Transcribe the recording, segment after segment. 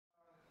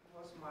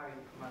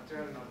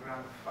maternal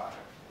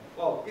grandfather.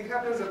 Well, it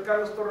happens that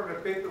Carlos Torres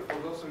Repetto, for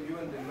those of you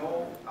in the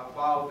know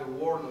about the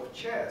world of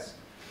chess,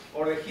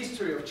 or the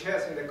history of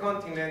chess in the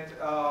continent,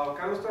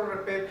 Carlos Torres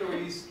Repetto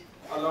is,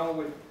 along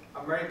with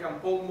American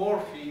Paul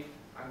Morphy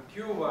and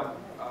Cuban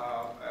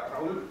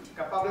Raúl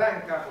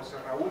Capablanca, Jose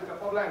Raúl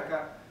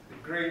Capablanca, the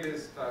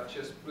greatest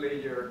chess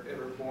player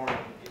ever born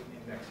in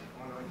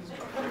Mexico, in his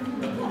country.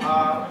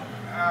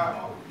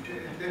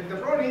 The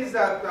problem is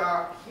that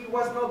he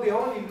was not the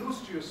only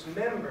illustrious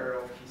member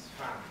of his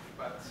family.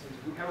 But since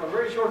we have a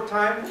very short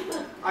time,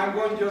 I'm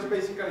going just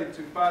basically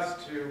to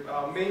pass to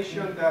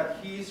mention that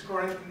he is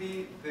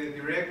currently the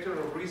Director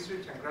of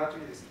Research and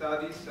Graduate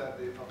Studies at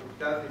the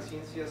Facultad de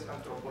Ciencias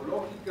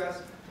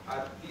Antropológicas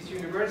at this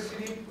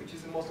university, which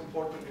is the most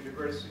important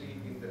university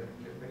in the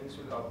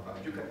peninsula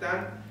of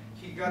Yucatan.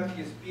 He got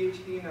his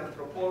PhD in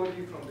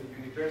anthropology from the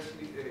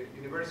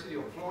University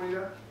of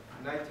Florida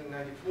in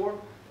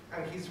 1994,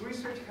 and his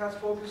research has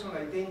focused on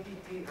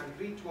identity and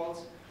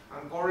rituals,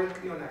 and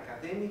currently on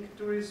academic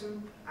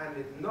tourism and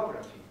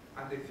ethnography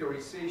and the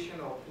theorization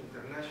of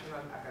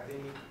international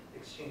academic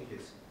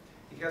exchanges.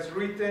 He has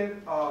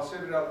written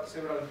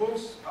several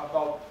books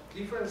about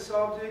different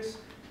subjects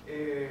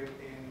in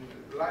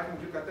life in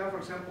Yucatan. For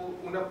example,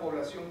 Una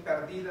población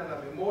perdida en la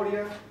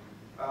memoria,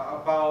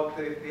 about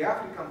the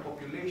African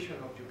population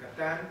of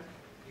Yucatan.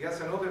 He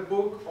has another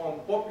book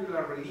on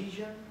popular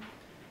religion,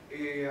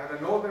 and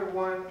another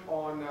one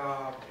on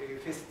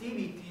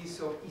festivities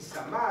of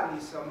Izamal.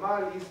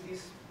 Izamal is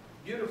this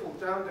beautiful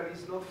town that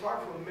is not far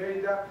from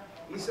Mérida.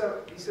 It's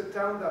a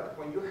town that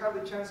when you have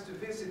the chance to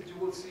visit, you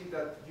will see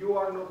that you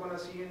are not going to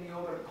see any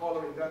other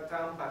color in that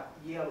town but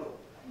yellow.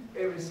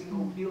 Every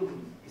single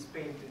building is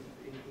painted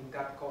in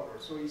that color.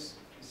 So it's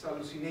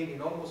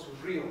hallucinating, almost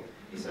surreal.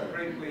 It's a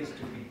great place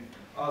to be.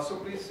 So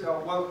please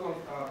welcome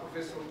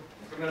Professor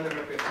Fernandez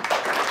Repetto.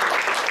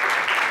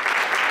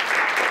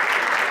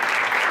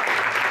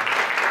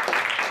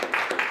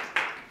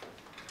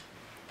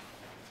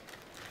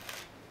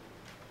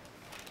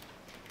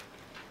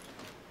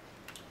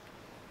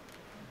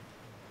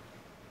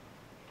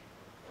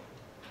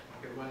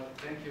 Well,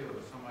 thank you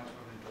so much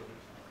for the introduction.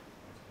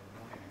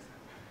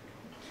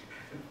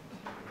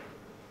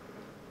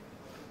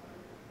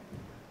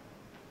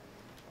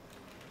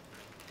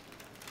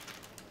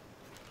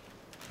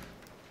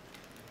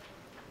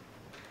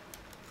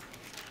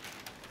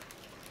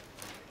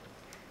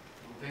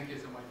 Thank you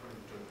so much for the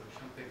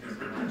introduction. Thank you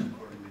so much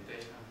for the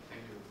invitation.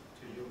 Thank you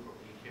to you for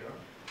being here.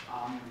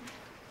 I'm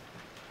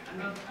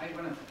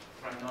going to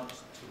try not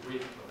to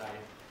read what I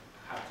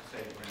have to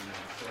say right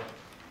now. So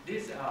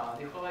this, the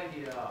whole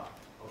idea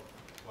of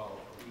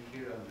being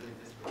here and doing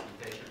this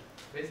presentation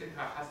basically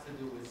has to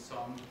do with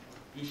some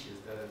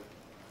issues that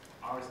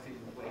are still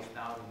in place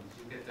now in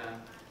Yucatan,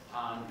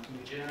 and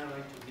in general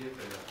to give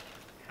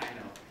a kind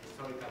of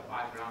historical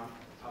background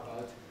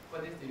about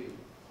what is the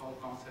whole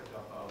concept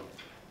about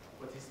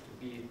what is to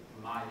be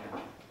Maya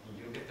in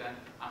Yucatan,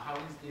 and how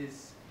is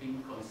this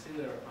being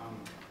considered,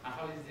 and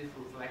how is this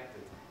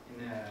reflected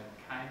in a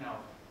kind of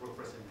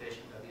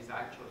representation that is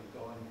actually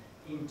going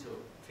into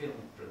film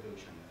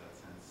production in that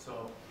sense.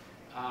 So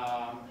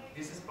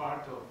this is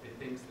part of the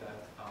things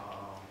that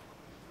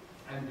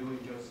I'm doing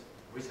just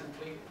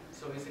recently.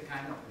 So it's a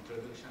kind of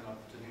introduction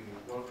to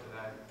the work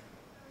that I'm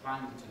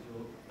planning to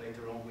do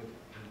later on with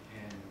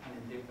an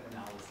in-depth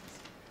analysis.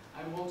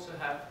 I also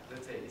have,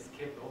 let's say,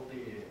 skipped all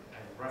the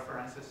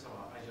references, so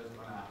I'm just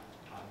gonna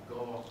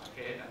go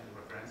ahead, and the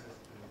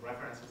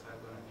references are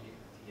gonna be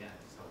at the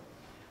end. So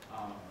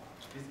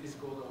this is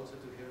good also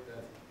to hear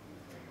that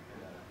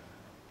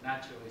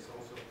Naturally is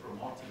also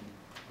promoting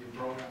the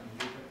program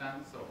in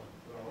Yucatan, so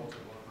we're also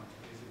welcome to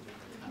visit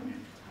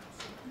Yucatan.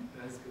 So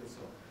that's good.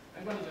 So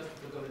I'm going to just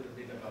talk a little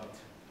bit about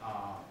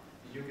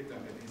the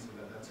Yucatan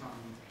Peninsula. That's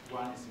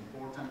one is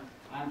important.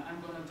 And I'm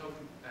going to talk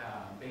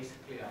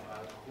basically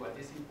about what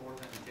is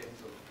important in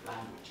terms of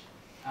language.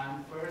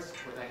 And first,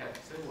 what I have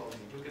to say, well, the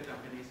Yucatan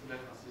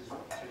Peninsula consists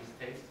of 3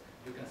 states.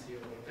 You can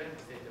see over there the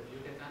state of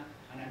Yucatan,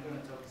 and I'm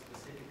going to talk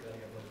specifically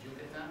about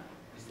Yucatan,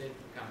 the state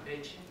of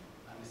Campeche,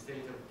 and the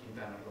state of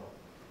Quintana Roo.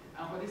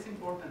 And what is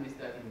important is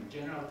that in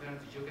general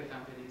terms, the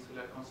Yucatan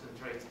Peninsula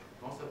concentrates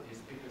most of the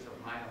speakers of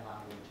Maya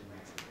language in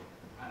Mexico.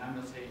 And I'm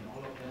not saying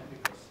all of them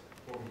because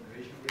for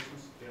migration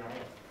reasons, there are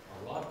a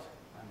lot.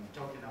 I'm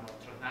talking about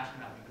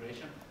transnational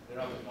migration. There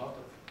are a lot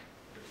of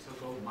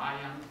so-called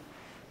Mayan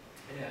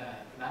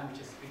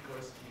language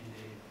speakers in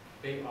the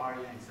Bay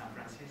Area in San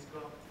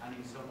Francisco and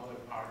in some other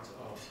parts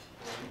of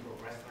working for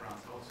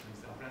restaurants also in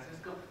San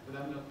Francisco, but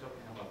I'm not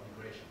talking about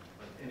migration.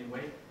 But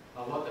anyway,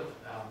 a lot of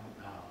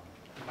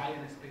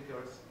Mayan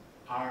speakers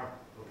are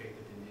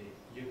located in the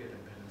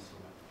Yucatan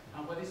Peninsula.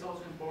 And what is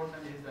also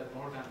important is that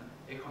more than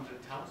 800,000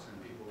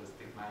 people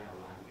speak Mayan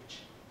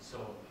language.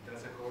 So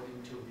that's according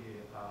to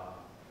the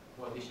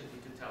initially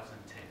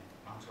 2010.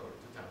 I'm sorry,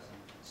 2000.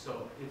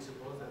 So it's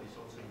supposed that it's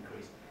also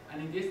increased.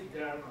 And in this,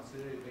 they are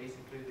considered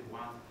basically the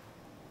ones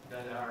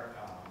that are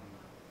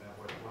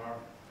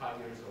 5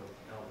 years old.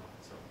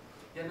 So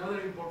the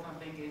another important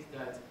thing is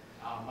that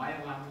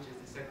Mayan language is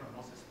the second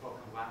most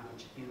spoken language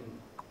language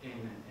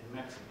in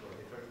Mexico.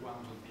 The first one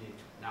would be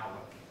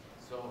Nahuatl.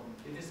 So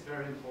it is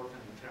very important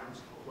in terms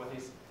of what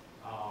is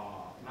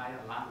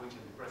Mayan language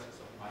and the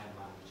presence of Mayan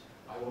language.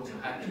 I also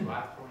had to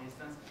add, for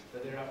instance,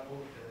 that there's a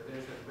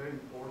very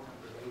important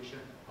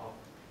production of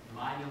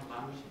Mayan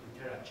language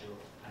literature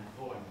and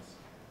poems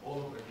all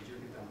over the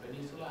Yucatan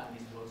Peninsula, and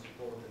is well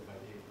supported by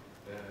the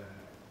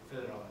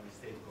federal and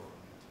state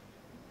government.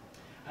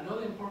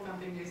 Another important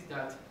thing is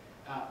that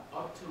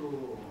up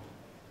to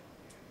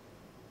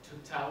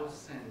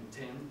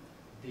 2010,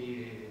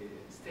 the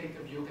state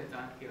of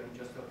Yucatan, here I'm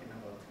just talking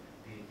about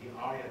the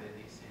area that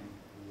is in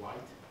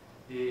white,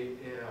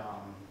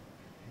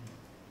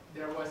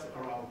 there was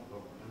around,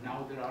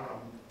 now there are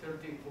around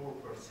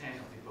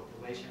 34% of the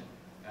population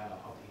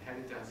of the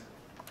inhabitants,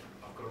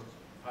 of course,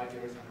 5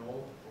 years and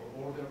old or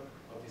older,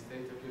 of the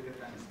state of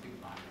Yucatan speak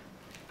Maya.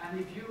 And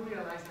if you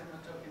realize I'm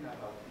not talking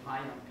about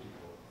Mayan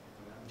people,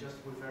 I'm just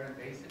referring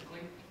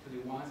basically to the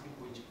ones in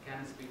which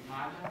can speak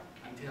Maya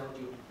and tell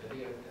you that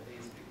they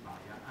speak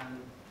Maya. And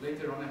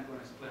later on I'm going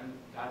to explain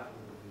that a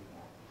little bit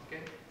more.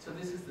 Okay? So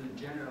this is the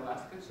general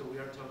aspect. So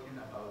we are talking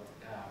about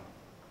the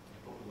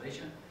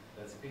population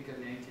that speak a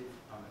native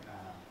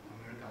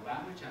American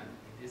language, and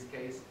in this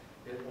case,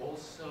 they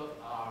also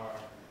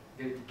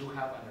they do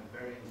have a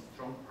very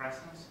strong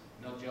presence,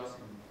 not just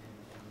in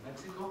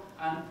Mexico.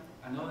 And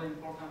another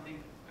important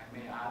thing I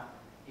may add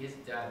is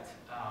that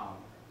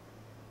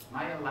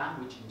Maya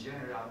language in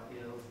general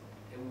is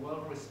a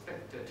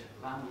well-respected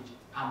language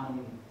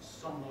among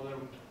some other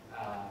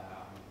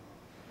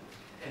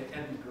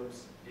ethnic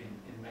groups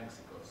in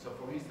Mexico. So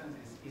for instance,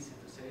 it's easy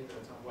to say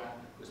that someone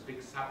who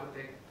speaks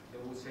Zapotec, they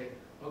will say,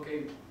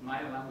 okay,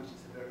 Maya language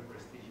is a very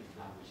prestigious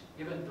language,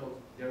 even though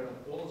there are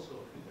also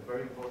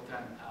very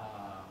important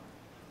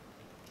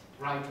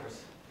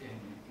writers in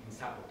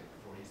Zapotec,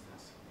 for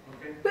instance.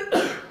 Okay?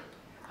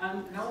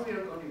 And now we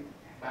are going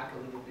back a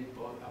little bit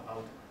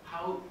about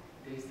how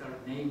they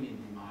start naming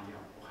the Maya,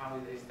 or how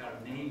they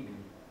start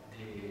naming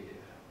the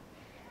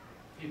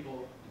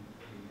people,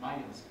 the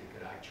Mayan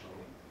speaker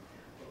actually.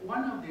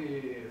 One of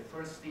the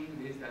first things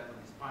is that when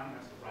the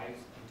Spaniards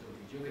arrived into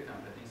the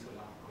Yucatan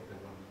Peninsula of the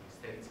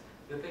States,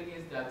 the thing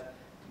is that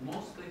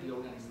mostly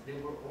they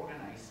were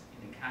organized in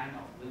a kind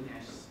of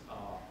lineage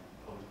of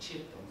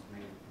chieftains,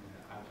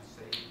 I would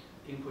say,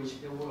 in which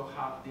they will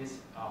have this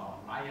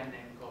Maya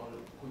name called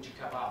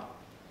Cuchicabal.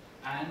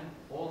 And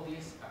all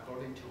these,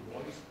 according to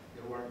Royce,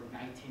 there were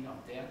 19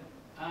 of them,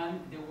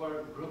 and they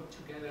were grouped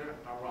together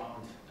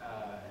around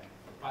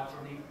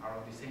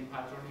around the same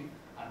patronym.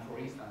 And for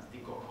instance, the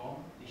Cojon,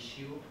 the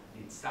Xiu,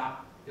 the Tza,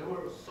 there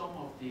were some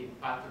of the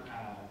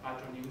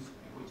patronyms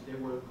in which they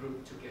were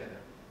grouped together.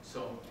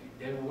 So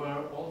they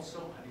were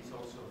also, and it's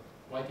also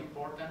quite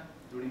important,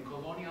 during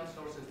colonial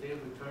sources they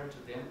refer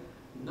to them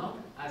not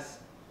as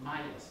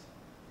Mayas,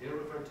 they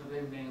refer to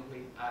them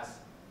mainly as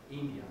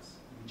Indians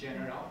in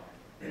general.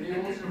 And they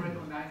also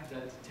recognize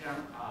that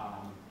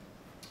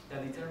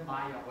the term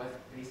Maya was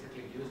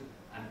basically used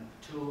and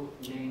to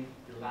name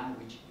the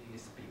language they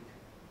speak.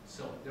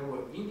 So there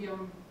were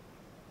Indian,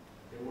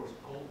 they were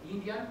called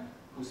Indian,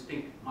 who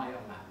speak Maya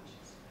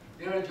languages.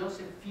 There are just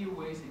a few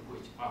ways in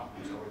which,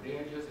 there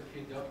are just a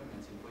few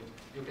documents in which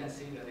you can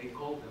see that they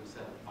call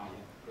themselves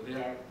Maya, but they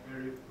are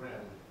very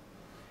rare.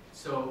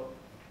 So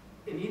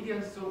in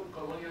Indian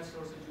colonial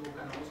sources, you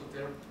can also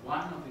tell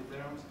one of the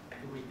terms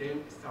in which they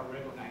start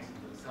recognizing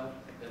themselves,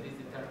 that is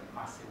the term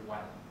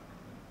Masewal.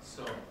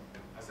 So,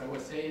 as I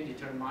was saying, the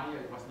term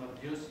Maya was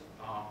not used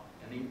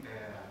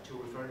to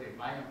refer to the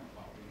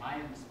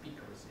Mayan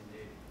speakers in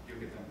the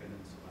Yucatan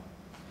Peninsula.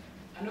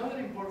 Another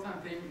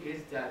important thing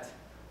is that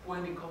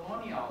when the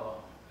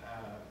colonial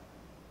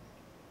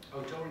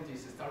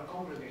authorities start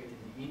congregating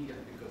the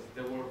Indians, because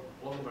they were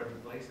all over the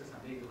places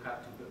and they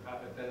had to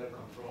have a better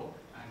control,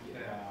 and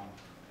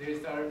they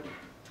started to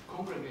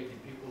congregate the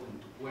people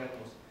into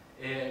pueblos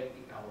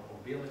or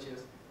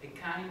villages, a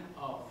kind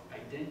of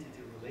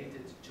identity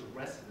related to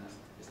residence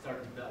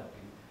start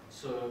developing.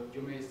 So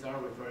you may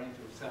start referring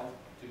to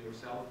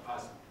yourself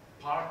as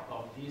part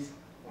of this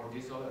or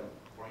this other.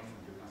 For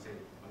instance, you can say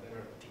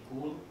whatever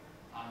Tikul,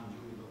 and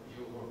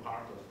you were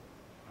part of a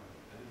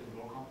little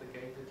more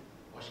complicated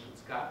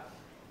Oshkutzka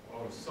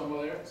or some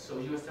other. So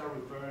you start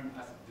referring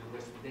as the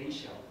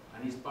residential,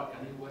 and it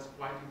was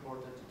quite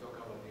important to talk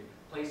about the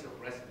place of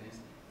residence,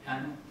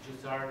 and you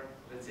start,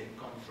 let's say,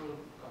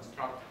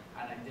 construct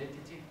an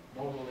identity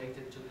more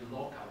related to the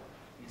local,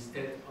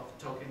 instead of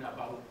talking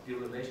about the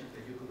relations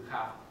that you could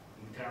have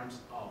in terms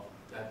of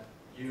that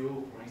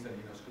you, for instance,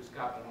 in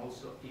Oshkutzka and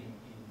also in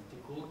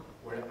Tikul,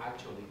 were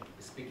actually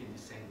speaking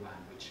the same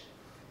language.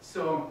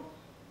 So,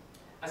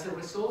 as a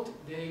result,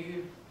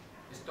 they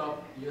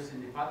stopped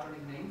using the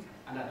patronymic names,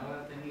 and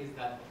another thing is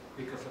that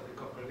because of the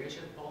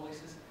congregation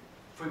policies,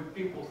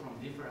 people from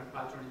different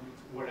patronymics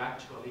were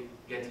actually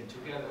getting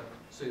together,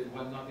 so it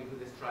was not a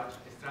good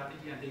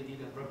strategy, and they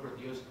didn't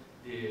reproduce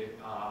the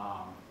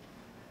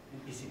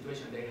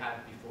situation they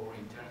had before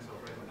in terms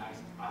of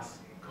recognizing us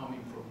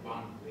coming from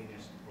one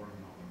lineage or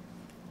another.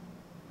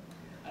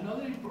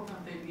 Another important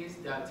thing is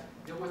that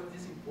there was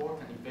this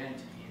important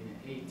event in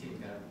 18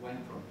 that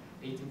went from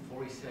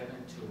 1847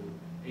 to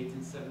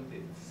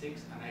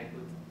 1876, and I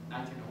put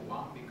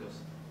 1901 because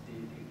the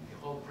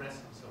whole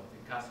presence of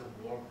the Castle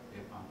War,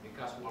 the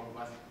Castle War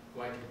was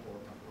quite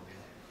important for them.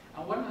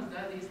 And one of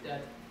that is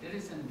that there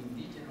is an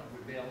indigenous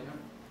rebellion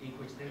in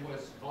which there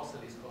was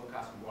supposedly called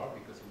Castle War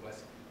because it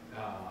was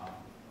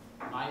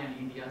Mayan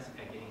Indians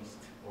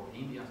against, or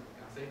Indians, we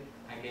can say,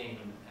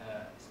 against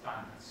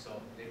Spaniards. So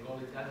they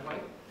call it that way.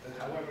 But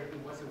however, it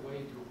was a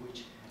way through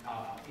which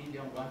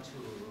Indians want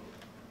to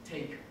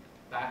take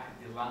back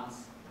the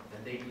lands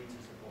that they need to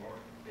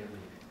support their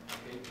living.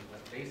 Okay, it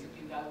was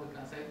basically that, we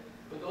can say.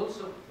 But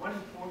also, one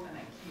important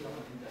and key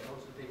element that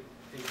also take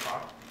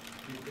part,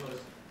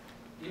 because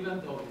even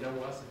though there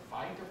was a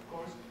fight, of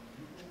course,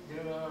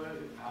 there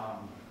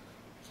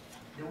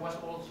was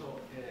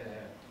also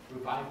a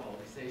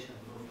revitalization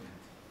movement,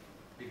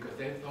 because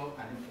they thought,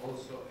 and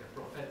also a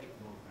prophetic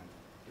movement.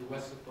 It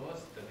was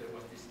supposed that there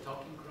was this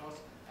talking cross,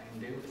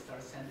 and they would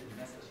start sending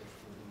messages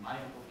to the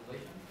Mayan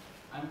population.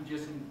 I'm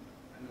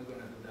not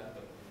going to do that,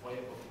 but the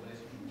Maya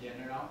population in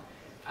general.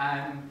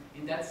 And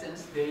in that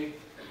sense, they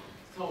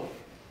thought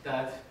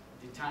that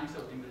the times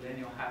of the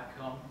millennium had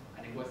come,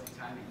 and it was the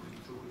time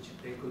through which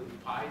they could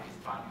fight the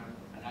Spaniards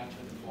and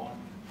actually won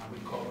and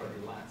recover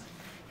the lands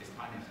the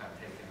Spaniards had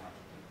taken up.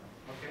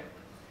 Okay?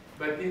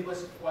 But it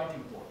was quite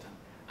important.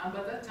 And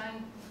by that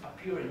time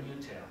appeared a new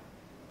term.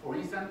 For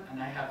instance,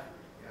 and I have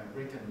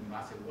written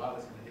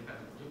Macehuales in a different,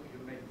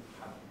 you may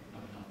have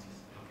not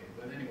noticed. Okay,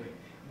 but anyway,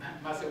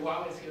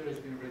 Macehuales here has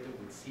been written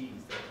with C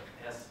instead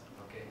of S,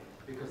 okay?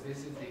 Because this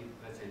is the,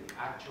 let's say, the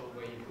actual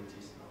way in which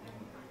it's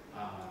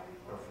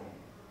performed,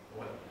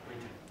 well,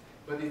 written.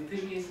 But the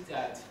thing is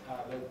that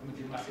with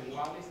the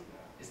Macehuales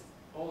is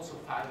also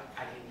fight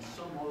against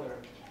some other,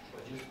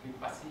 what used to be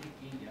Pacific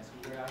Indians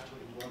who were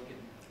actually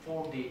working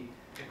for the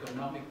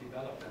economic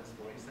developments,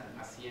 for instance,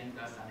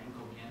 haciendas and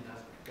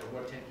encomiendas that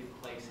were taking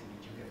place in the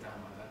Yucatan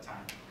at that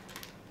time.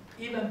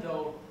 Even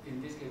though,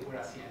 in this case, were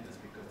haciendas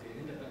because the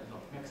independence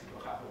of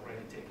Mexico had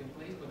already taken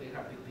place, but they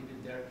have been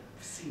living there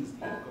since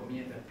the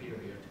encomienda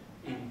period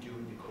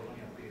during the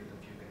colonial period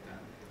of Yucatan.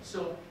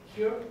 So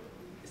here,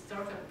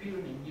 starts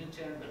appearing a new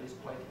term that is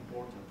quite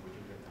important for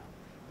Yucatan.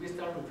 We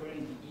start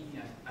referring to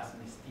Indians as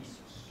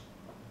mestizos.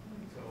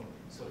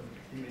 So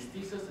the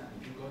mestizos, and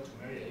if you go to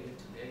Mary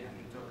today and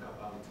you talk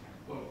about,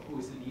 well,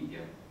 who is an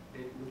Indian,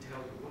 they will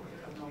tell you, well,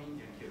 there are no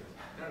Indian here.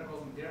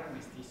 There are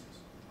mestizos,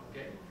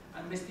 okay?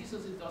 And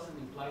mestizos, it doesn't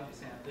imply the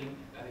same thing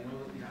that in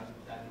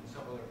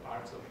some other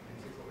parts of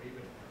Mexico or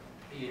even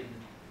in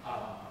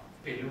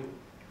Peru,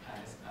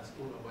 as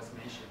Ula was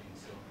mentioning.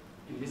 So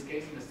in this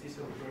case,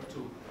 mestizo refer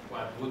to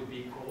what would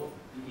be called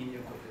the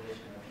Indian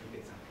population of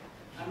Yucatan.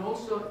 And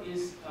also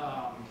is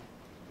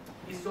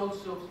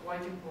also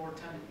quite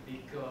important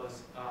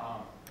because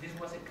this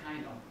was a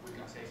kind of, we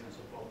can say, sense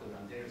of popular,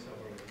 and there is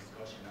already a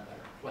discussion about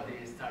what they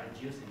started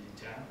using the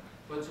term,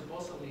 but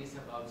supposedly it's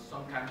about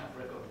some kind of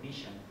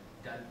recognition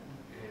that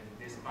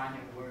the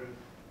Spaniards were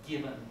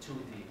given to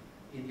the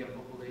Indian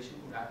population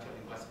who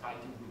actually was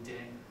fighting with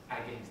them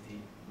against the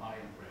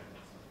Mayan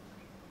rebels.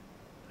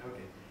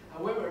 Okay.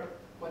 However,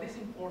 what is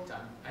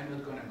important, I'm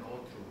not going to go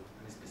through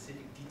the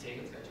specific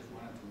details, I just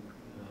wanted to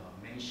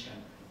mention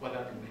what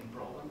are the main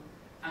problems.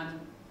 And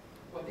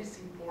what is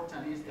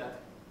important is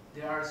that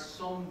there are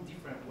some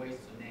different ways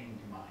to name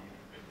the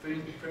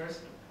Maya.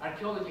 First,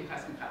 archaeology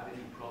hasn't had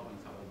any problems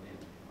about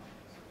naming the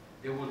Mayas.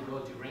 They will go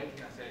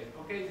directly and say,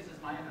 okay, this is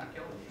Mayan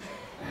archaeology.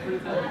 Every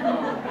time you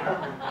go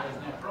there is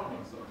no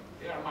problem, so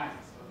they are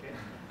Mayas, okay?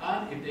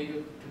 And if they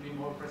to be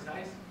more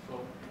precise, so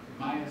the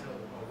Mayas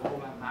or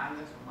lowland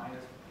Mayas or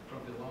Mayas from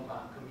the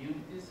lowland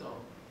community, so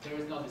there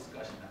is no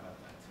discussion about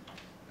that.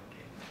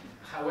 Okay.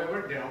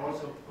 However, there are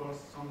also, of course,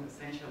 some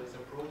essentialist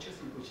approaches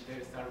in which they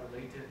start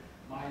related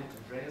Maya to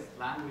dress,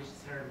 language,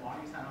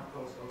 ceremonies, and of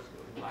course also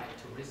like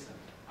tourism.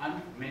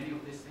 And many of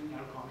these things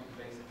are coming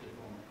basically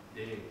from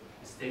the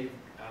state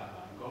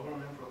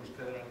government, from the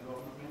federal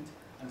government,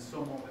 and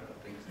some other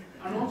things.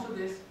 And also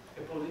there's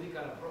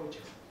political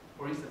approaches.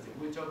 For instance, if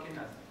we're talking,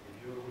 if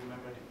you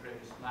remember the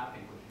previous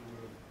mapping, when you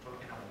were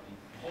talking about the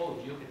whole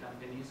Yucatan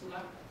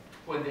Peninsula,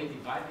 when they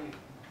divided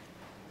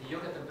the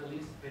Yucatan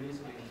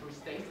Peninsula in 3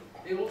 states,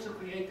 they also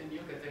created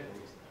new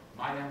categories.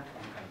 Mayans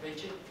from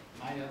Campeche,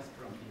 Mayas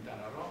from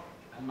Quintana Roo,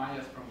 and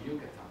Mayas from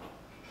Yucatan.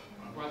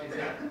 What is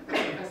that?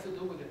 It has to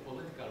do with the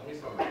political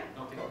reason,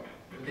 nothing.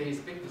 They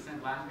speak the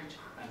same language,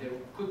 and there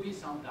could be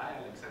some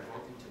dialects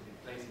according to the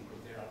place in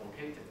which they are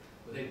located,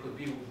 but they could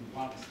be within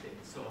one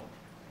state. So,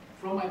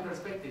 from my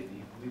perspective,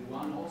 if we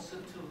want also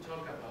to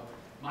talk about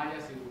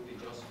Mayas, it would be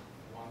just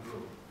one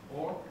group,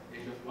 or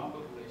there's just one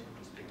population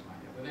to speak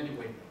Maya. But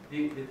anyway,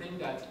 the thing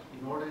that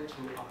in order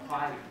to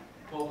apply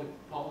public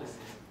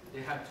policies,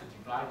 they have to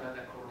divide that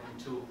according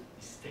to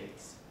the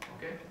states,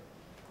 okay?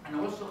 And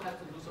also has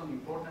to do some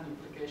important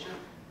implication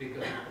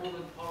because the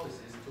public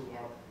policies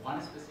toward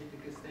one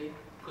specific state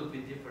could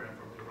be different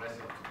from the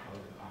rest of the,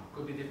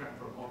 could be different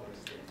from other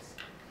states.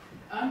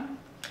 And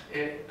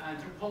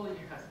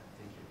anthropology has,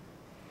 thank you.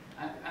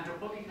 And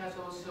anthropology has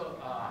also,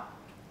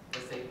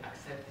 let's say,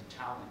 accepted the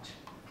challenge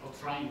of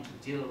trying to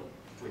deal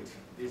with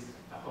this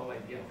whole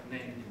idea of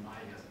naming the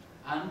Mayas,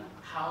 and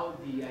how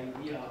the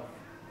idea of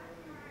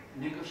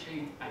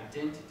negotiate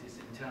identities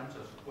in terms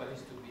of what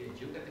is to be a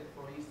Yucatec,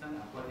 for instance,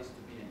 and what is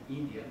to be an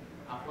Indian,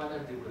 and what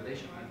are the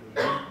relations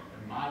between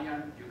a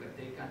Mayan,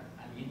 Yucatecan,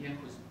 and Indian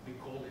who's be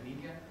called an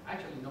Indian.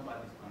 Actually,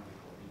 nobody's going to be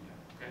called Indian,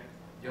 okay?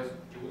 Just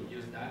you will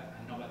use that,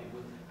 and nobody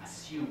would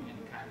assume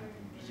any kind of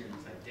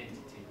indigenous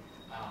identity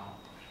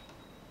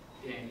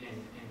in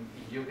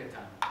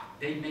Yucatan.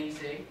 They may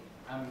say,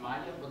 I'm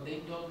Maya, but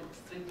they don't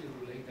strictly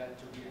relate that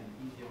to be an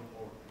Indian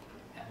or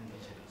an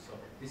indigenous. So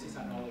this is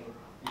another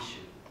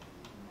issue.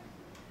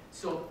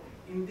 So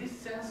in this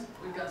sense,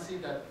 we can see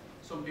that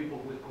some people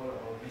will call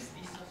about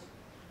mestizos,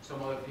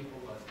 some other people,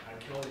 as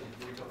archaeologists,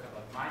 will talk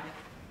about Maya,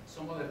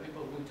 some other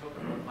people will talk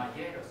about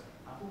Mayeros.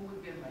 And who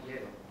will be a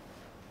Mayero?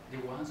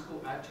 The ones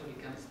who actually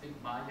can speak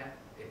Maya,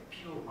 a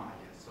pure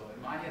Maya. So a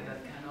Maya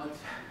that cannot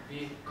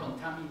be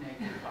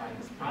contaminated by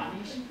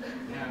Spanish.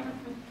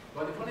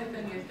 But the funny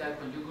thing is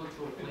that when you go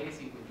to a place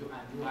and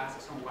you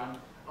ask someone,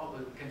 oh,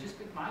 can you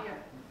speak Maya?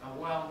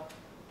 Well,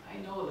 I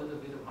know a little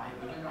bit of Maya,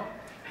 but you know,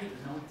 I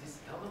know these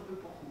other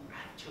people who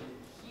actually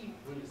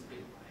really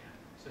speak Maya.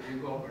 So you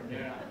go over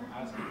there and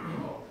ask them,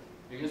 oh,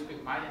 do you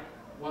speak Maya?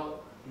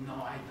 Well, no,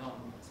 I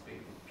don't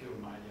speak pure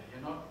Maya.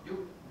 You know,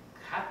 you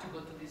have to go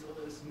to this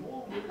other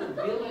small little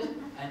village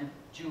and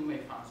you may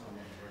find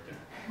someone over there.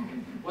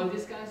 Well,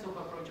 these kinds of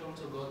approach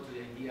also go to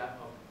the idea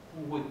of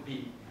who would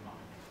be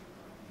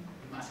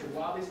Maya.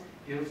 Macehuales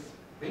is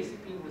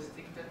basically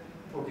restricted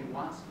for the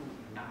ones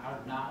who are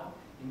now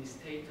in the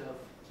state of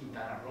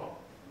Quintana Roo,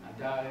 and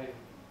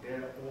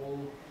they're all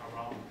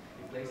around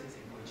the places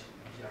in which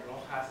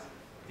Villarrojas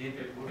did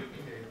the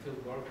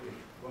field work with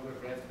Robert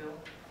Redfield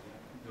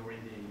during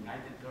the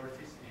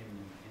 1930s in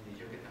the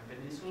Yucatan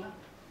Peninsula.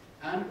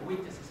 And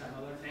Huites is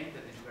another name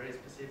that is very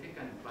specific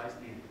and implies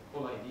the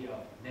whole idea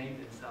of name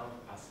themselves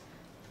as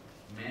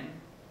men.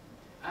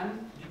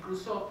 And the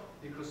Cruzop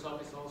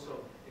is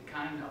also a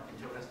kind of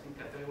interesting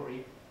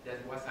category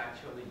that was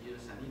actually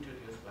used and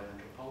introduced by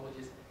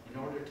anthropologists in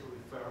order to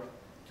refer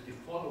to the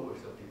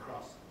followers of the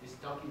cross, this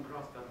talking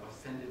cross that was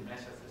sending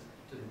messages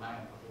to the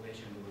Mayan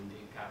population during the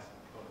Cass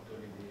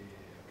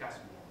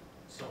War.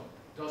 So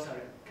those are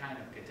kind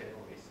of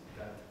categories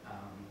that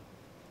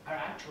are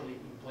actually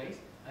in place,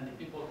 and the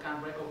people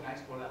can recognize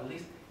or at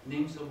least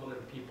name some other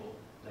people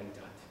like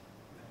that.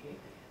 Okay?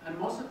 And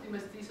most of the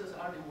mestizos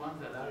are the ones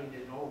that are in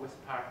the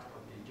northwest part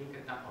of the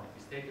Yucatan, of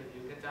the state of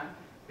Yucatan,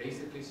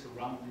 basically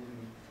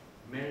surrounding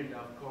Merida,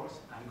 of course,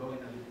 and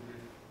going a little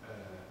bit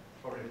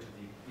further to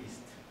the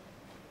east.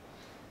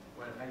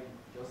 Well, I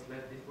just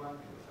left this one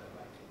because I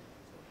like it.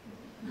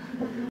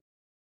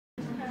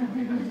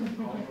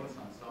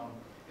 So.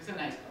 It's a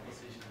nice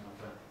composition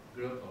of a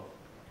group of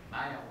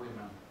Maya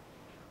women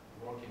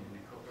working in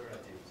a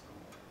cooperative. So,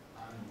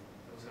 and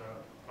those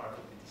are part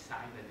of the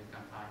design that you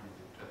can find in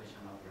the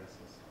traditional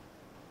dresses.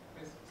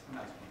 It's a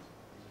nice one.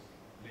 Just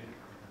leave it.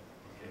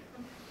 Okay.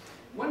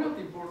 One of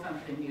the important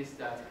things is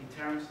that in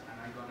terms, and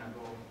I'm going to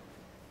go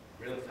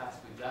really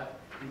fast with that,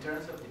 in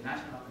terms of the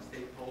national and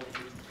state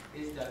politics,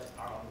 is that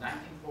around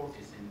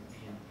 1940s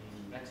in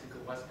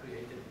Mexico was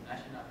created the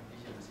National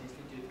Indigenous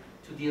Institute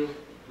to deal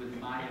with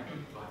Mayan,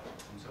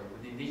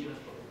 with the indigenous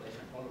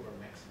population all over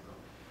Mexico.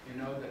 You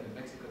know that in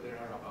Mexico there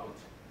are about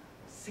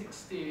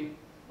 60,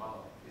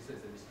 well, this is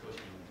a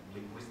discussion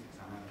in linguistics,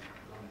 I'm not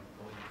going to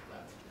go into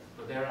that.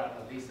 But there are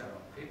at least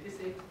around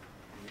 56,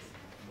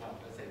 well,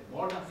 let's say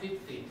more than 50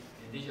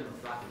 indigenous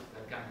languages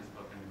that can be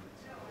spoken in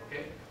Mexico,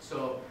 okay?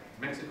 So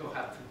Mexico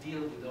had to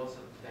deal with those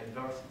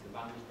diversity,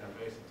 language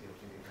diversity of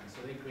Yucatan. So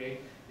they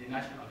create the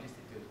National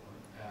Institute,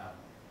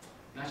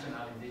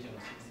 National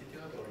Indigenous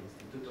Institute, or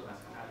Instituto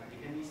Nacional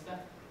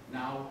Indigenista.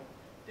 Now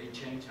they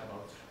changed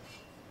about,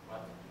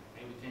 what,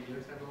 maybe 10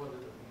 years ago, a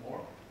little bit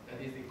more. That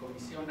is the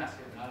Comisión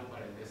Nacional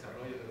para el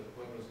Desarrollo de los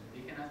Pueblos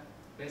Indígenas,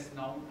 best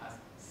known as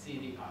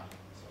CDI.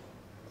 So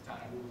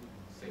Tana would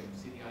say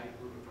CDI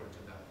would refer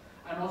to that.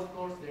 And of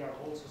course, there are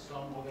also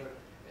some other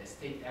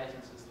state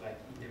agencies like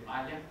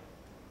Indemaya,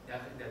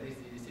 that is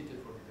the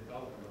Institute for the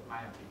Development of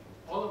Mayan People.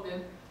 All of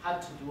them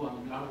had to do on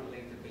a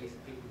non-related basis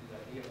with the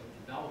idea of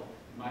developing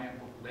the Mayan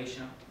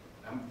population,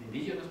 the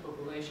indigenous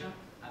population,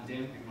 and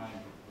then the Mayan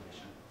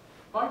population.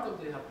 Part of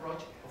the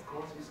approach, of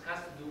course, has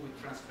to do with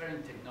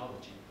transferring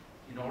technology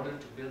in order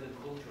to build a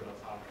culture of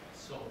archives.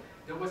 So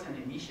there was an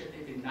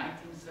initiative in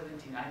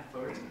 1979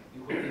 first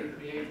in which they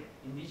create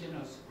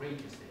indigenous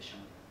radio station.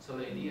 So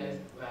the idea is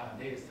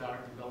they start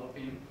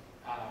developing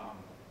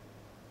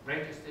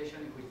radio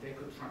station in which they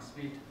could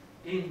transmit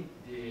in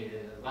the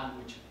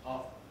language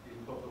of the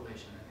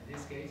population. And in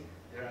this case,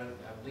 there are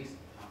at least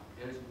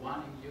there is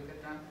one in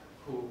Yucatan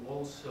who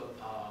also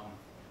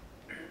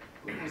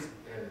who is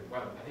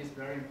well, that is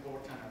very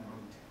important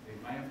among the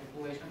Mayan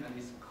population and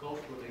is close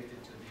related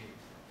to the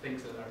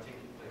things that are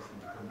taking place in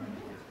the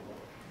community as well.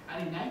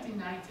 And in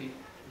 1990,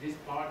 this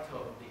part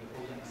of the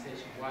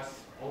organization was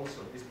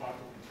also, this part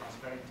of the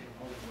transferring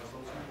technology was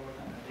also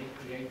important, and they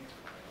create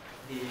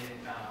the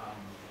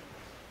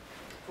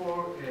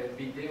for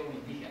Video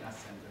Indigenous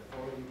Center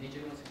for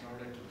indigenous in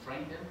order to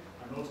train them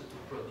and also to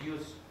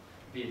produce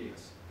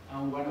videos.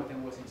 And one of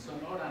them was in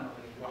Sonora,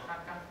 another in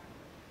Oaxaca,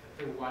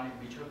 the third one in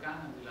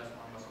Michoacán, and the last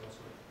one was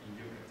also in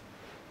Yucatan.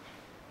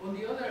 On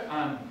the other,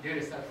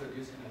 they start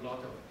producing a lot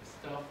of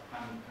stuff,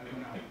 and I'm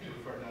going to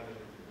refer that a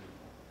little bit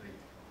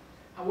later.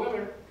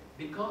 However,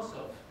 because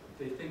of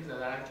the things that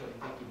are actually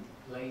taking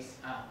place,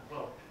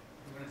 well,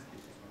 I'm going to skip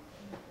this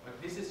one.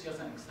 But this is just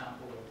an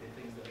example of the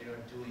things that they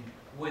are doing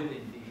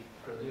within the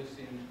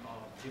producing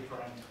of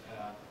different,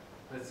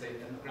 let's say,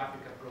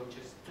 ethnographic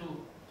approaches to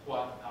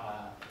what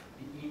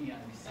the INI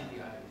and the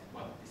CDI,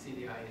 what the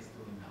CDI is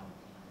doing now.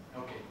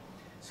 Okay,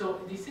 so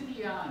the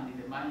CDI and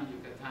the Maya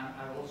Yucatan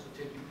are also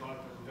taking part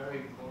of a very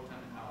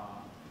important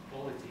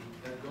quality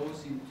that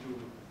goes into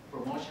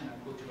promotion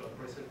and cultural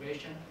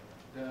preservation.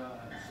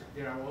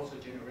 There are also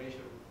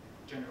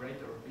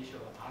generator of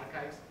visual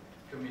archives,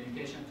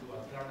 communication to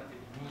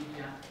alternative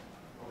media,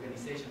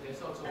 organization.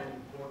 There's also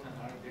important,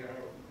 there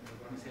are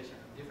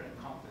organizations of different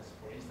contexts.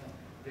 For instance,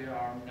 they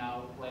are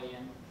now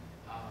playing,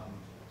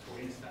 for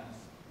instance,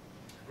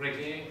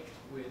 reggae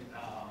with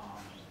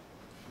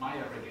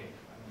Maya reggae.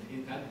 I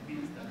mean, that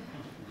means that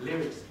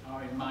lyrics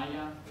are in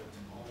Maya, but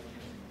all the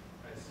music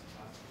is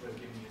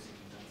reggae music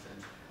in that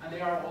sense. And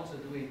they are also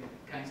doing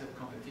kinds of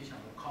competition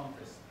or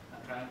contests and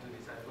trying to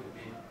decide who will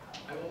be,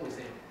 I always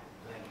say,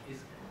 like,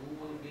 who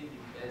will be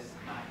the best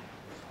Maya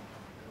or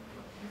something.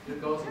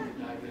 It goes in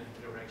the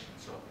direction.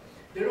 So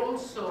they're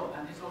also,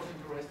 and it's also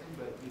interesting,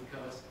 but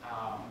because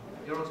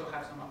they also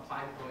have some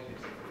applied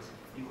projects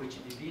in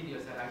which the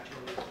videos are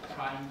actually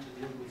trying to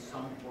deal with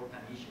some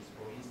important issues.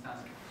 For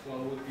instance, what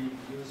would be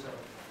the use of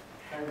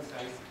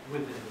herbicides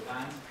within the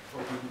land,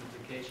 or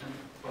nidification,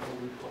 or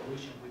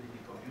pollution within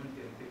the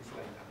community, and things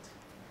like that.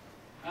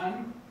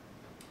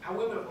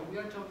 However, when we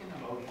are talking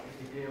about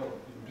video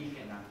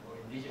indigenous or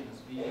indigenous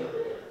video,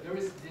 there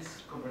is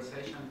this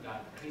conversation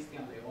that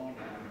Christian Leon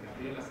and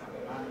Gabriela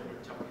Saberano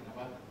were talking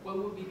about. What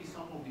would be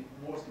some of the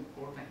most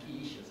important key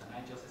issues? And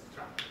I just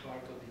extracted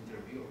part of the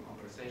interview or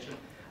conversation.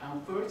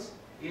 And first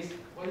is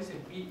what is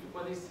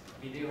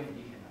video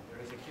indigenous?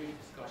 There is a huge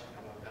discussion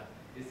about that.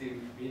 Is the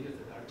videos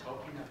that are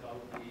talking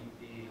about the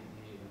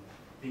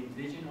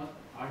indigenous,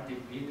 are the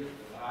videos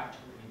that are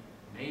actually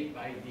made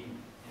by the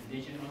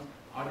indigenous,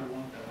 are the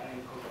ones that are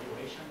in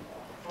collaboration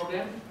for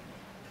them?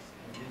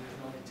 And this is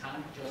not the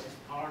time, just as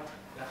part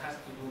that has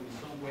to do in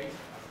some ways,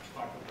 as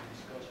part of the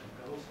discussion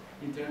goes,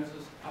 in terms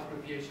of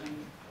appropriation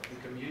of the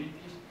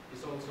communities.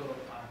 It's also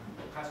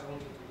has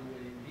also to do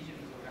with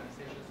indigenous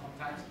organizations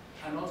sometimes,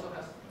 and also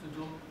has to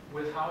do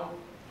with how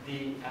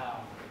the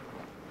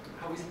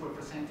how is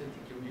represented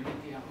the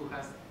community and who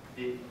has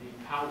the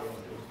power of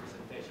the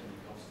representation in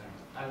those terms.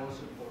 Are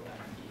also important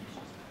key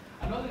issues.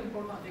 Another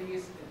important thing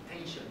is the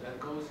tension that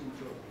goes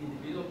into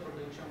individual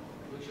production or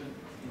production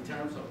in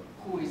terms of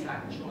who is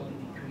actually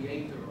the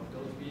creator of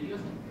those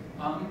videos.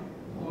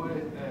 Who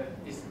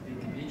is the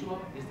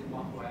individual, is the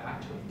one who are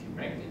actually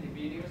directing the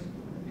videos,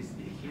 is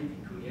he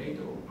the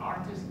creator or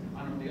artist,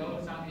 and on the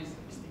other side is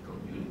the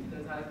community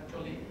that's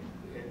actually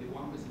the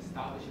one who is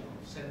establishing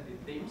or set the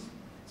themes.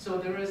 So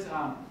there is,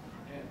 I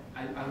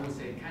would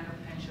say, kind of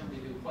tension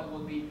between what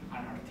would be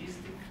an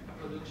artistic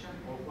production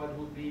or what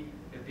would be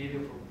a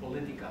video for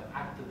political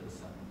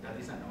activism. That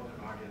is another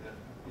area that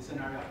is an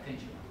area of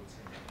tension, I would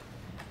say.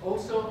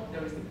 Also,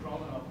 there is the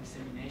problem of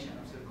dissemination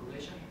and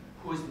circulation.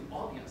 Who is the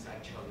audience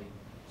actually?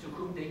 To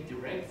whom they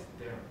direct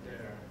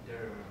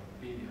their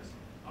videos.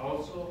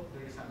 Also,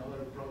 there is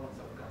another problem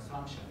of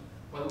consumption.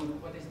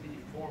 What is the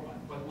format?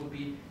 What will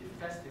be the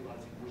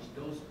festivals in which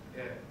those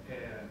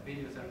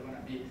videos are going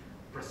to be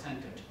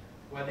presented?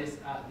 What is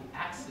the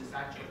access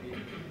actually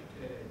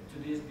to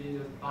these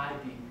videos by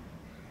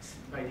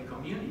the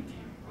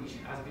community, which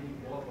has been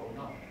involved or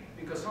not?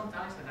 Because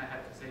sometimes, and I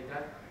have to say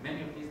that,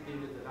 many of these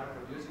videos that are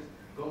produced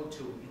go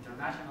to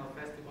international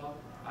festivals,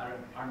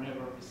 are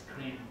never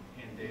screened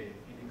in the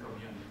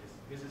communities.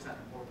 This is an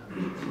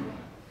important issue.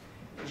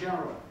 In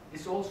general,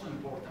 it's also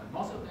important.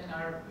 Most of them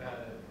are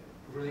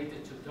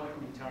related to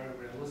documentary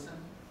realism,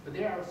 but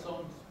there are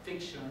some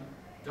fiction,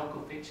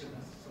 docu-fiction,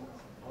 as some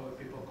other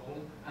people call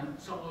it, and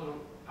some of them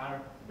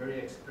are very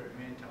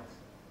experimental.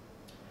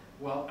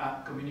 Well,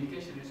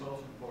 communication is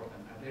also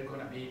important, and they're going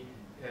to be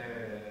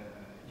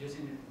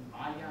using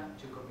Maya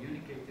to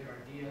communicate their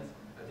ideas.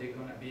 They're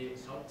going to be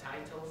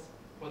subtitles.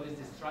 What is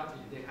the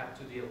strategy they have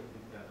to deal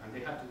with that? And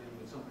they have to deal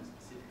with some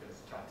specific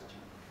strategy.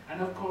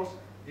 And of course,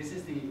 this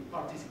is the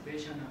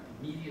participation of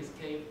the media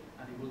scape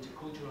and the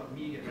multicultural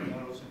media that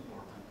are also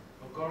important.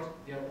 Of course,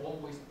 they are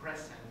always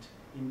present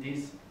in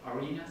these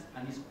arenas,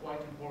 and it's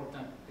quite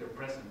important they're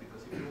present,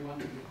 because if you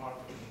want to be part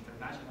of an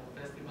international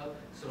festival,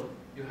 so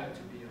you have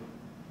to be on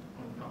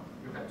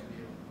you have to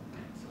be on.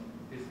 So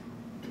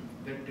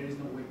there is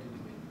no way to do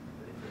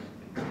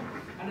it.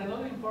 And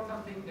another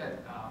important thing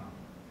that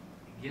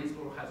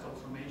Ginsburg has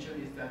also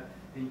mentioned is that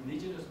the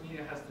indigenous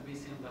media has to be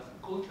seen as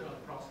a cultural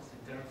process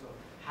in terms of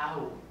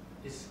how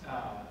it's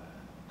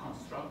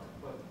constructed.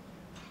 But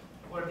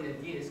where the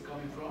idea is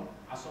coming from,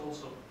 as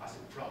also as a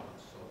product.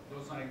 So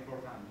those are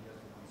important ideas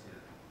to consider.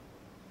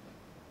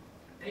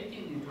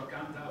 Taking into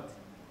account that,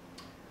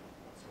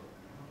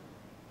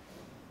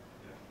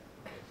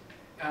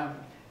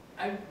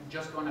 I'm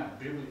just going to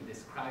briefly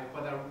describe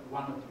what are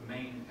one of the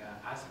main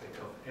aspects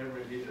of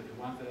every video, the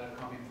ones that are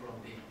coming from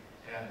the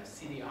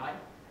CDI.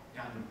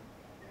 And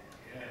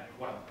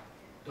well,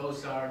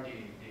 those are the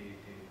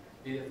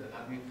videos that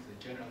have made the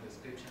general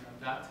description of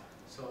that.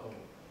 So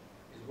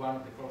it's one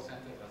of the 4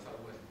 centers as I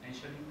was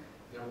mentioning.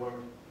 There were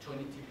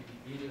 20 TV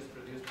videos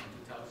produced from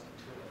 2002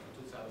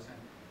 to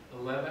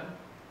 2011.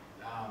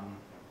 I'm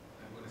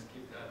going to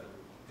skip that.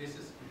 This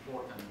is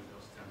important in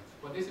those terms.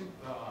 What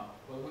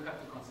we have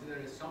to consider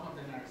is some of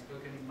them are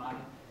spoken in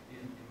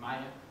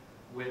Maya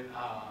with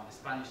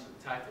Spanish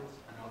subtitles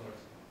and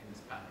others in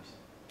Spanish.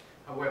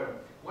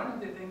 However, one of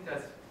the things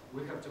that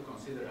we have to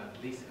consider, at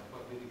least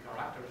what the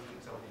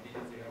characteristics of the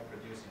videos they are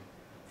producing.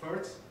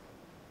 First,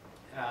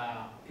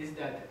 is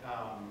that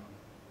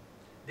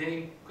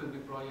they could be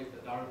projects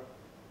that are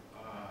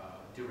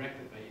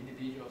directed by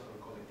individuals or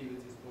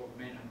collectivities, both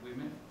men and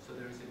women, so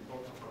there is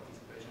important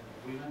participation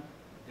of women.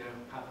 They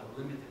have a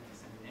limited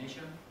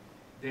dissemination.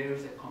 There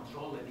is a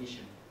control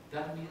edition.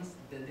 That means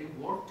that they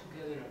work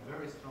together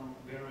very strong,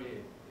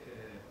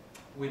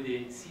 with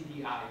the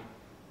CDI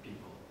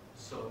people.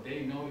 So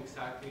they know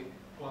exactly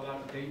what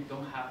are, they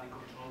don't have the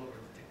control over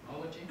the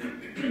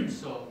technology,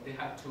 so they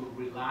have to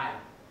rely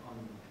on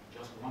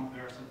just one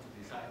person to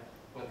decide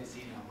what is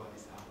in and what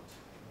is out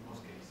in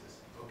most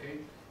cases. Okay?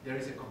 There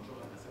is a control,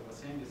 as I was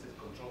saying, this is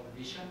control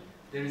edition.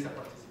 There is a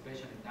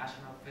participation in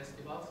national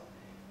festivals.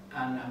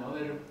 And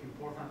another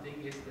important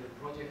thing is that the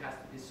project has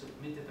to be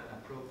submitted and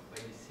approved by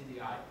the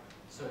CDI.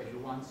 So if you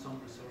want some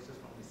resources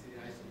from the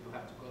CDI, so you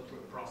have to go through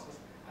a process.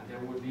 And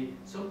there will be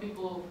some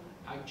people,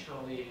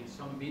 actually,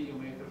 some video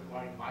makers who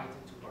are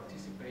invited to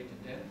participate in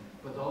that,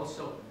 but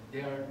also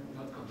they are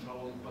not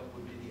controlling what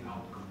will be the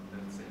outcome in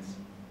that sense.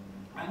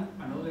 And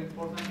another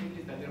important thing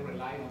is that they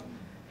rely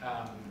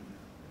on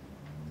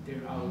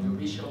their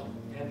audiovisual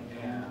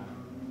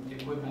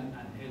equipment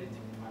and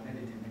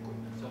editing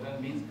equipment. So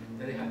that means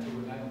that they have to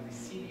rely on the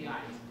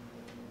CDIs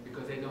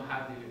because they don't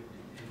have the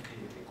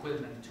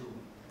equipment to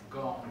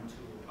go on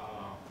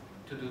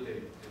to do the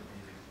video.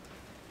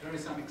 There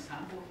is some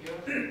example here.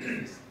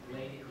 This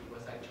lady who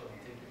was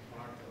actually taking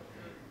part of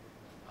the,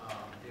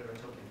 they are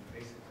talking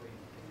basically,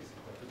 this is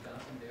for 2000,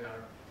 they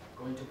are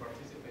going to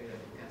participate, as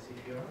you can see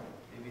here,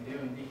 the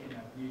video Indigeneity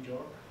of New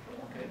York,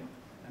 okay?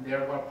 And they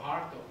were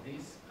part of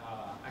these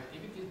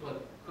activities,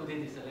 but who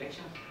did the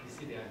selection? The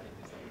CDI did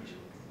the selection,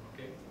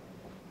 okay?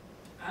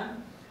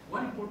 And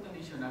one important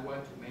issue, and I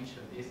want to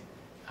mention this,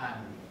 and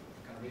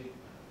you can read,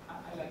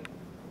 I like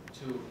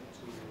to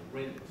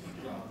read it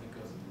as well,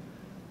 because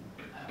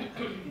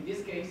in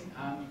this case,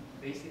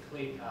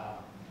 basically,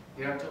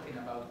 they are talking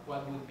about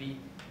what would be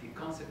the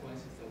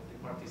consequences of the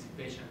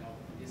participation of,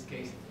 in this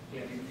case,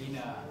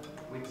 Clementina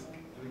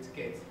with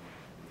kids.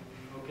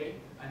 Okay?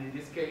 And in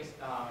this case,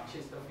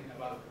 she's talking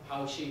about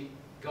how she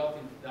got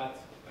into that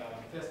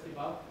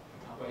festival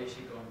and what is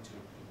she going to do.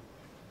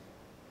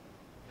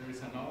 There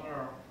is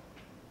another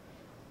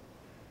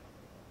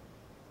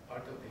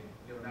part of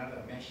the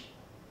Leonardo mesh.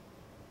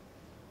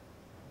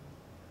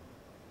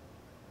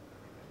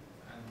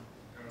 And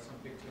there are some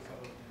pictures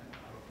out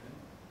of them.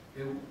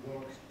 They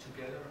work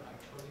together,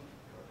 actually.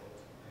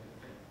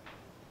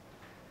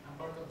 And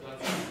part of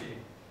that is the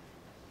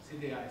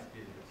CDI's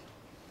videos.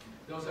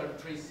 Those are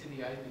 3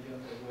 CDI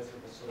videos that was a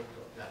result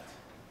of that.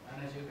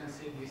 And as you can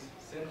see, this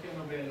Sergio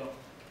Novello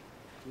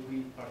will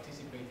be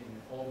participating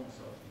in almost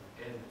of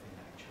the editing,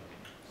 actually.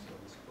 So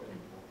it's quite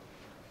important.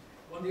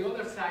 On the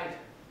other side,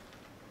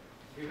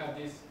 we have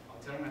this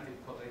alternative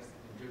collective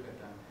in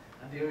Yucatan.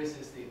 And there is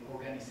the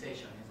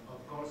organization.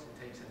 Of course, it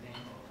takes a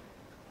name of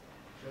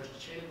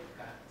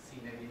Yoshchilka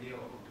Cine Video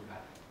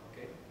Cultural.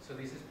 Okay? So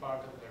this is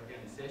part of the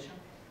organization.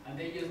 And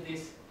they use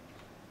this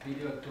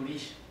video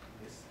Turish,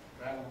 this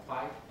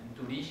dragonfly, and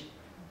Turish,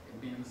 it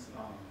means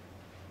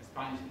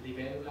Spanish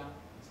libélula,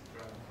 it's a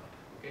dragonfly.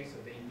 Okay,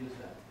 so they use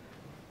that.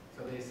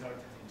 So they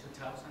started in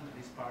 2000,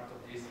 this part of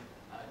this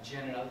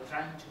general,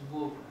 trying to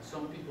move, and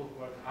some people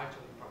who are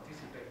actually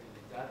participating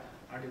in that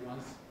are the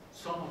ones,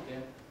 some of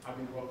them have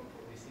been working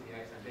for the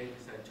CDIs, and they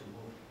decided to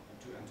move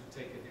and to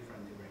take a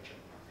different direction.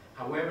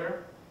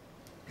 However,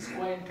 it's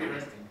quite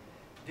interesting.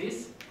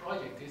 This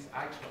project is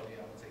actually,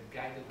 I would say,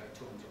 guided by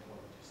 2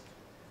 anthropologists.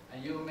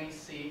 And you may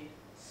see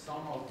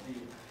some of the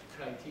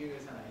criteria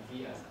and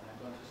ideas, and I'm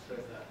going to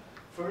stress that.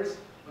 First,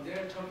 when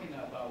they're talking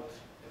about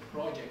a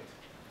project,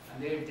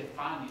 and they're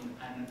defining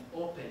an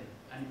open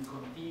and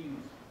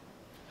continuous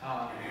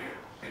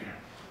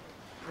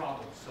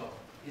product, so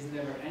it's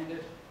never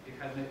ended,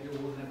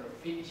 it will never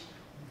finish.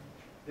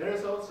 There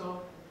is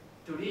also,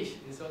 Turish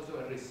is also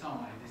a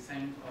rhizoma in the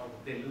same of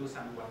Deleuze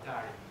and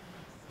Guattari.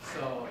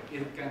 So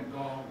it can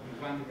go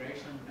in one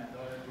direction, in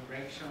another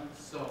direction.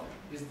 So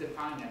it's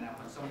defined, and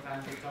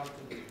sometimes you talk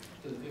to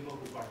the people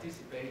who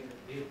participate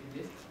in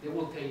this, they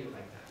will tell you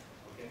like that.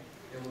 Okay?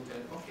 They will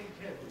tell you, okay,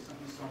 yeah, there's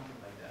something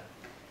like that.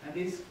 And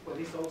this, what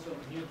is also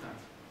mutant,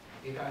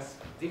 it has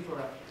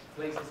different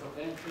places of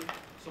entry,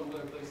 some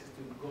other places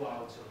to go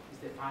out, so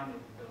it's defined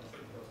in those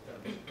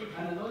terms.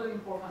 And another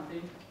important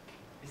thing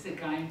is the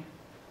kind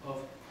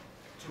of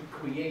to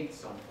create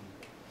something.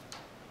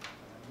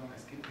 I'm going to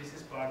skip. This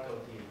is part of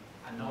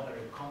another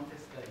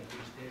contest that in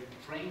which they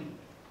train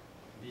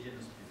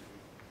indigenous people.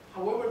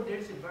 However,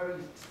 there's a very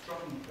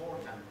strong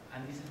important,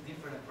 and this is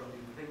different from the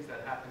things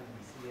that happen in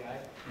the CI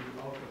in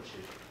the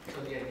authorship. So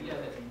the idea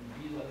that the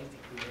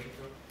individualistic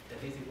creator,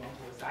 that is the one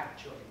who is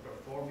actually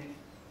performing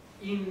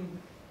in,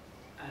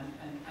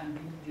 and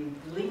the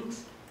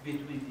links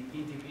between the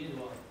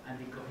individual and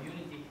the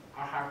community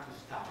are hard to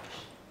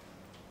establish.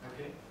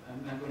 Okay,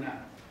 I'm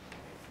gonna.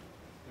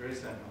 There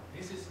is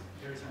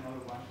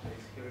another one that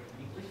is here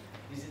in English.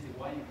 This is the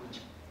one in which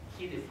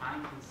he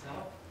defined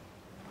himself,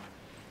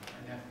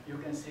 and you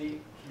can see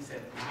he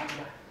said Maya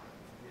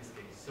in this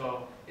case.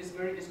 So it's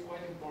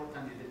quite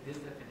important this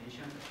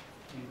definition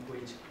in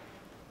which,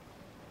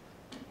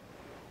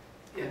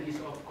 and this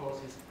of course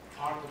is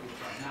part of the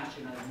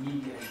transnational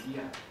media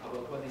idea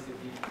about what is the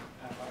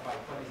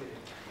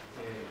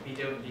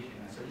video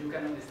indigenous. So you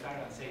cannot start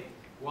and say,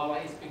 well,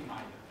 I speak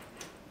Maya.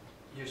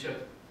 You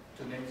should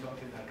to name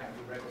something that can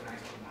be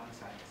recognized from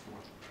outside as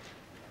well.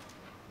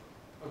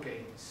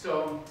 Okay,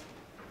 so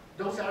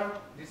those are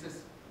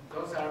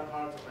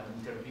part of an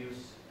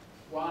interviews.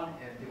 One,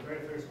 the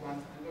very first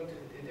one,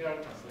 they are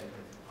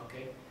translated,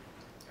 okay?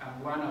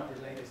 And one of the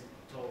latest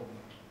told me,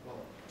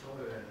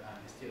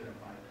 student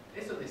mine,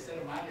 eso de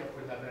ser maya,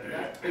 pues la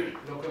verdad,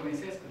 lo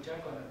comencé a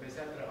escuchar cuando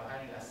empecé a trabajar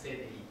en la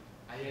CDI,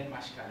 allá en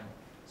Mashcalo.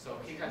 So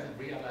she hasn't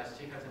realized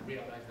that she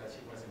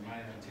was a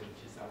Maya until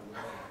she started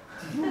working.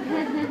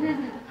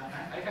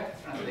 I have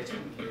the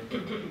translation here.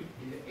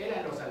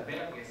 Eran los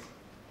albergues,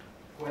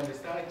 cuando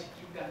estaba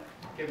chiquita,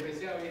 que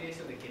empecé a ver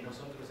eso de que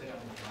nosotros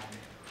éramos mayas.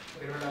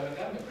 Pero la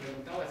verdad me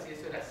preguntaba si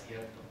eso era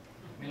cierto.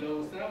 Me lo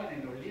mostraban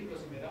en los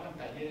libros y me daban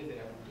talleres de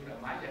la cultura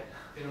maya,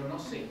 pero no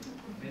sé,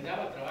 me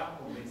daba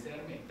trabajo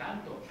convencerme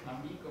tanto a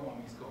mí como a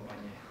mis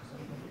compañeros.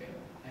 Okay?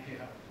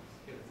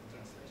 Here's the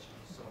translation.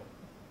 So,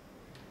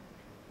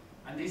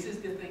 and this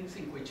is the things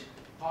in which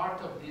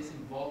part of this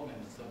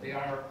involvement, so they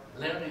are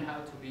learning how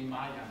to be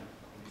Mayan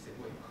in this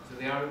way. So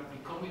they are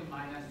becoming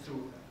Mayans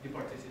through the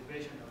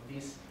participation of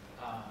these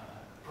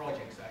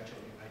projects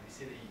actually by the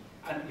city.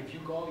 And if you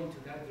go into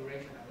that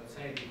direction, I would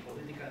say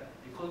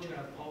the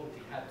cultural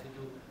polity had to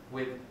do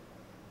with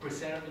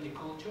preserving the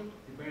culture.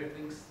 The very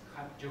things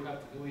you have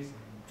to do is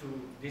to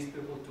these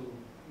people to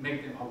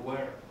make them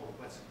aware of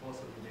what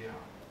supposedly they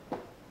are.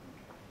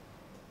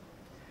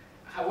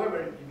 However,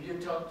 if you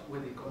talk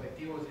with the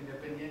colectivos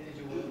independientes,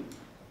 you will,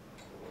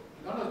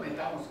 no nos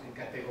metamos en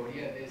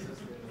categoría de esos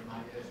de los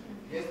mayas.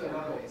 Y esto no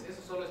lo es.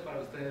 Eso solo es para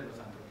ustedes los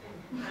antropólogos.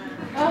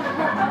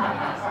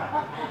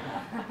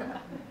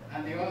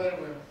 And the other,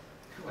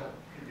 well,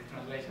 in the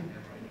translation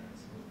there, right?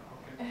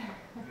 Okay.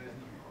 There is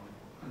no problem.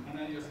 And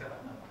ellos se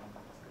van a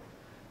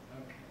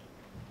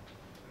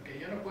okay,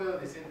 yo no puedo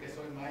decir que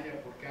soy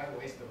maya porque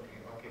hago esto o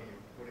aquello.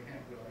 Por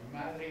ejemplo, a mi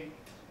madre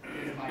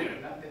es maya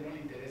hablante, no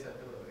le interesa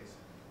todo eso.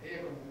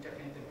 Ella, con mucha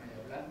gente maya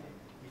hablante,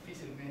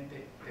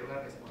 difícilmente te va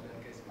a responder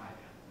que es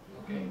maya.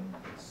 Okay?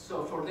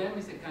 So for them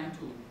it's a kind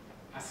to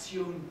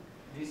assume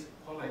this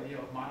whole idea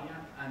of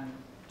Maya and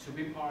to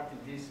be part in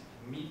this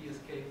media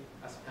scale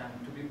as,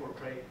 and to be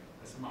portrayed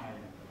as Maya.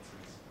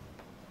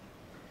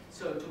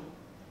 So to,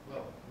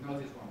 well, not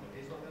this one, but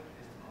this other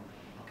is the one.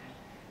 Okay.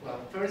 Well,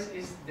 first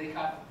is they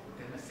have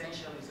an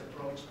essentialist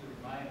approach to the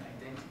Mayan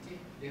identity.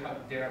 They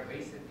are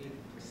basically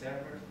the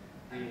preservers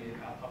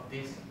of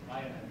this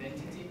Mayan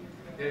identity.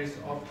 There is,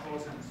 of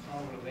course, a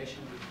strong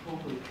relation with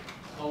public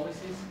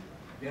policies.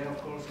 There,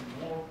 of course,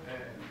 more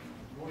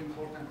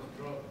important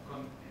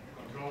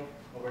control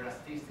over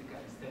artistic and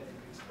aesthetic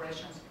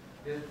expressions.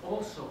 There's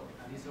also,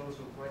 and this is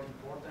also quite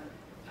important,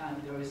 and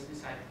there is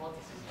this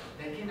hypothesis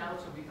that can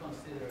also be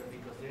considered,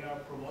 because they are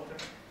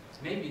promoters,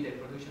 maybe the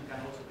production can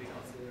also be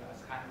considered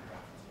as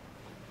handcraft.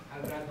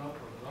 Handcraft not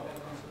for global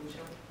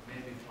consumption,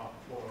 maybe for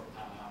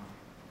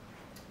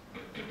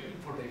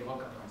the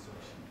local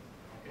consumption.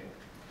 Okay.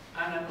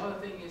 And another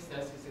thing is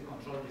that it's a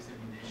controlled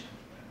dissemination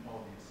and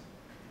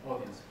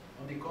audience.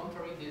 On the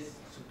contrary, this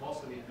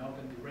supposedly an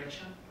open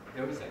direction.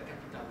 There is a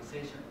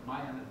capitalization of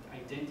Mayan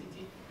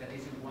identity that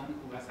is one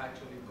who is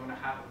actually going to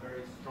have a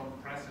very strong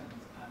presence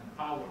and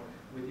power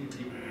within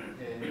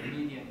the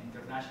media and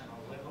international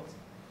levels.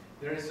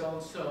 There is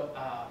also,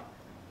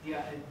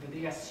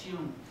 they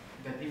assume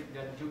that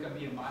you can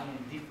be a Mayan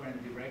in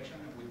different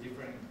directions with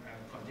different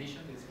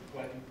conditions. This is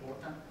quite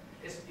important.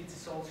 It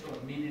is also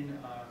a meaning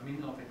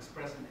of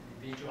expressing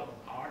individual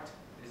art.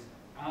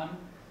 And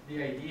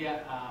the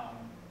idea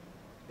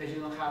that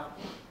you don't have,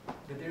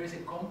 that there is a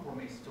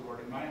compromise toward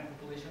the Mayan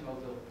population,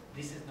 although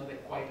this is not a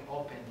quite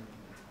open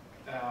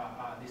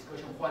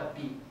discussion, what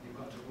be the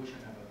contribution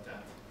about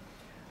that.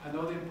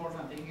 Another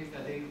important thing is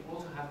that they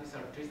also have this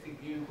artistic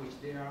view in which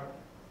they are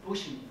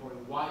pushing for a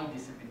wide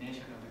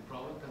dissemination of the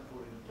product and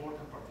for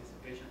important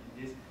participation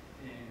in this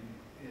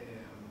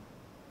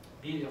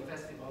video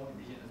festival,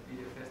 indigenous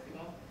video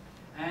festival.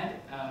 And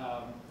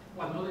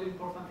one other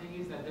important thing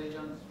is that they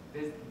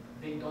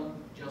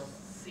don't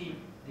just see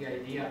the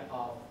idea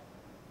of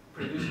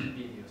producing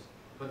videos,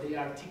 but they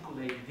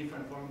articulate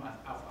different forms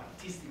of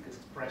artistic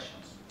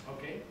expressions.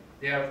 Okay,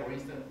 they are, for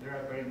instance, they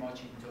are very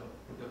much into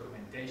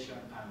documentation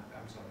and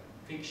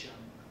fiction,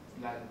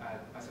 like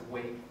as a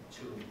way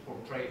to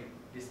portray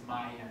this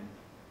Mayan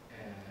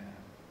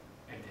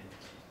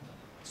identity.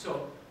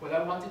 So what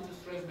I wanted to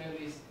stress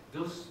mainly is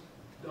those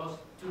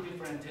two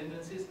different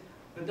tendencies,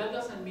 but that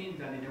doesn't mean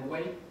that in a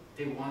way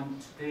they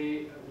want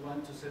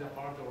to set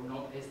apart or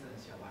not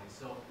essentialize.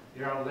 So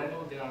there are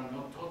levels, they are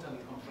not totally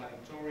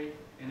contradictory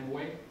in a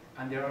way,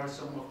 and there are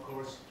some, of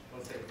course,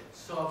 let's say,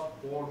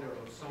 soft border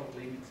or soft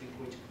limits in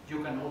which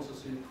you can also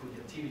see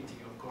creativity,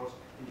 of course,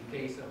 in the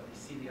case of the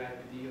CDI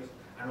videos,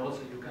 and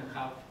also you can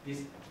have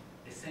this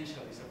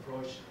essentialist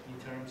approach in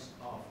terms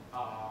of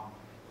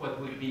what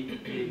would be the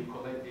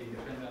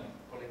independent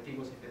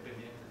colectivos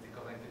independientes, the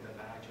collective that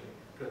are actually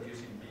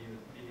producing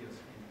videos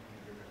in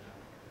Yucatan.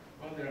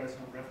 Well, there are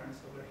some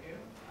references over here.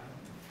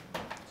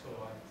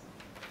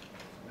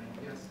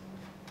 Yes,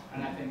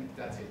 and I think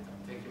that's it.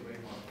 Thank you very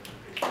much.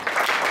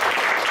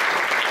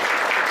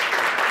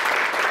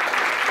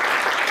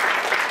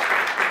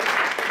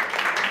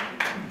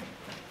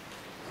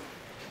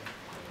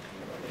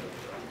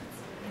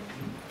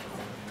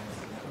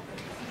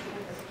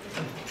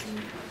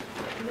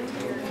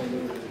 Thank you.